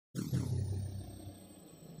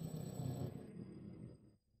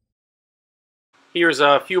Here's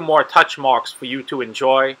a few more touch marks for you to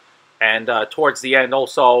enjoy, and towards the end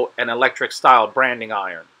also an electric style branding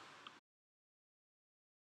iron.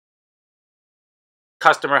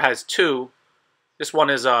 Customer has two. This one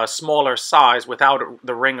is a smaller size without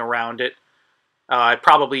the ring around it. I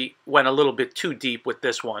probably went a little bit too deep with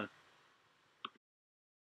this one.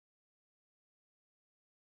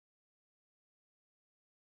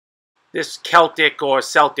 This Celtic or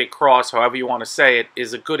Celtic cross, however you want to say it,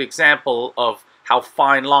 is a good example of how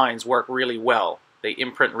fine lines work really well. They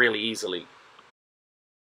imprint really easily.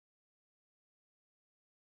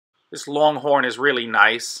 This Longhorn is really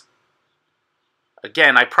nice.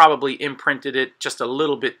 Again, I probably imprinted it just a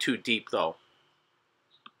little bit too deep though.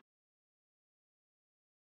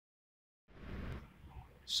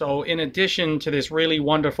 So in addition to this really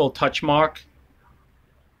wonderful touch mark,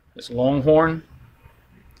 this Longhorn,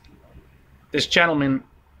 this gentleman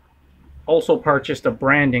also purchased a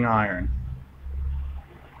branding iron,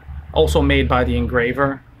 also made by the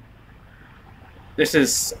engraver. This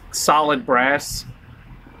is solid brass,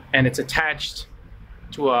 and it's attached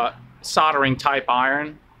to a soldering type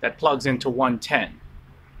iron that plugs into 110.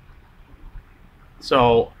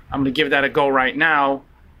 So I'm going to give that a go right now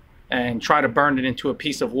and try to burn it into a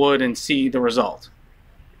piece of wood and see the result.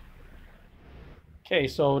 Okay,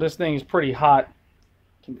 so this thing is pretty hot.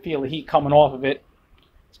 You can feel the heat coming off of it.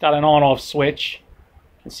 It's got an on-off switch.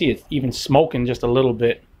 You can see it's even smoking just a little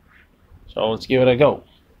bit. So let's give it a go.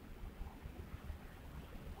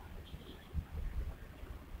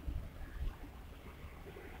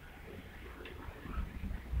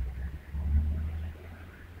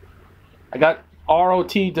 I got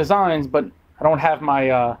ROT designs, but I don't have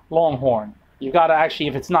my Longhorn. You've got to actually,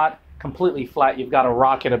 if it's not completely flat, you've got to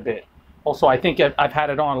rock it a bit. Also, I think I've had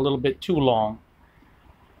it on a little bit too long.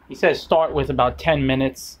 He says start with about 10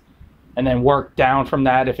 minutes and then work down from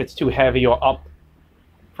that if it's too heavy, or up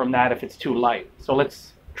from that if it's too light. So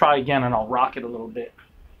let's try again, and I'll rock it a little bit.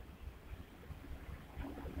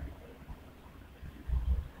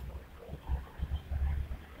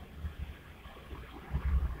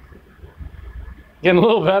 Getting a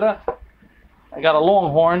little better. I got a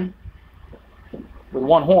Longhorn with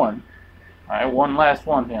one horn. All right, one last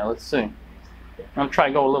one here. Let's see. I'm going to try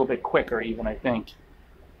to go a little bit quicker even, I think.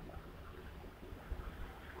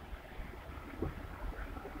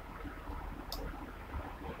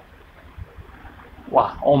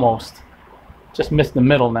 Wow, almost. Just missed the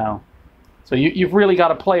middle now. So you've really got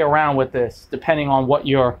to play around with this depending on what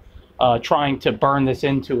you're trying to burn this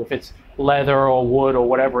into, if it's leather or wood or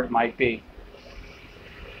whatever it might be.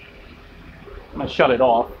 I'm going to shut it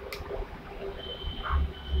off.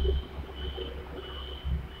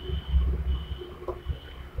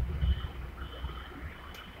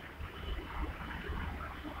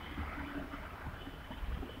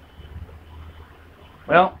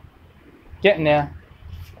 Well, getting there.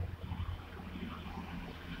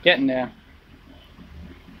 Getting there.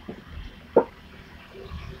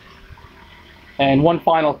 And one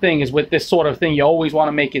final thing is, with this sort of thing, you always want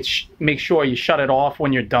to make sure you shut it off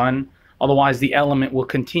when you're done. Otherwise, the element will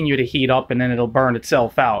continue to heat up and then it'll burn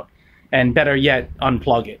itself out. And better yet,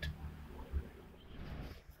 unplug it.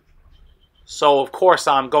 So, of course,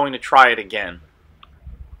 I'm going to try it again.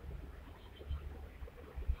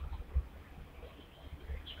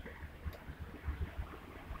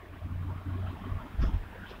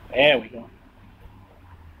 There we go.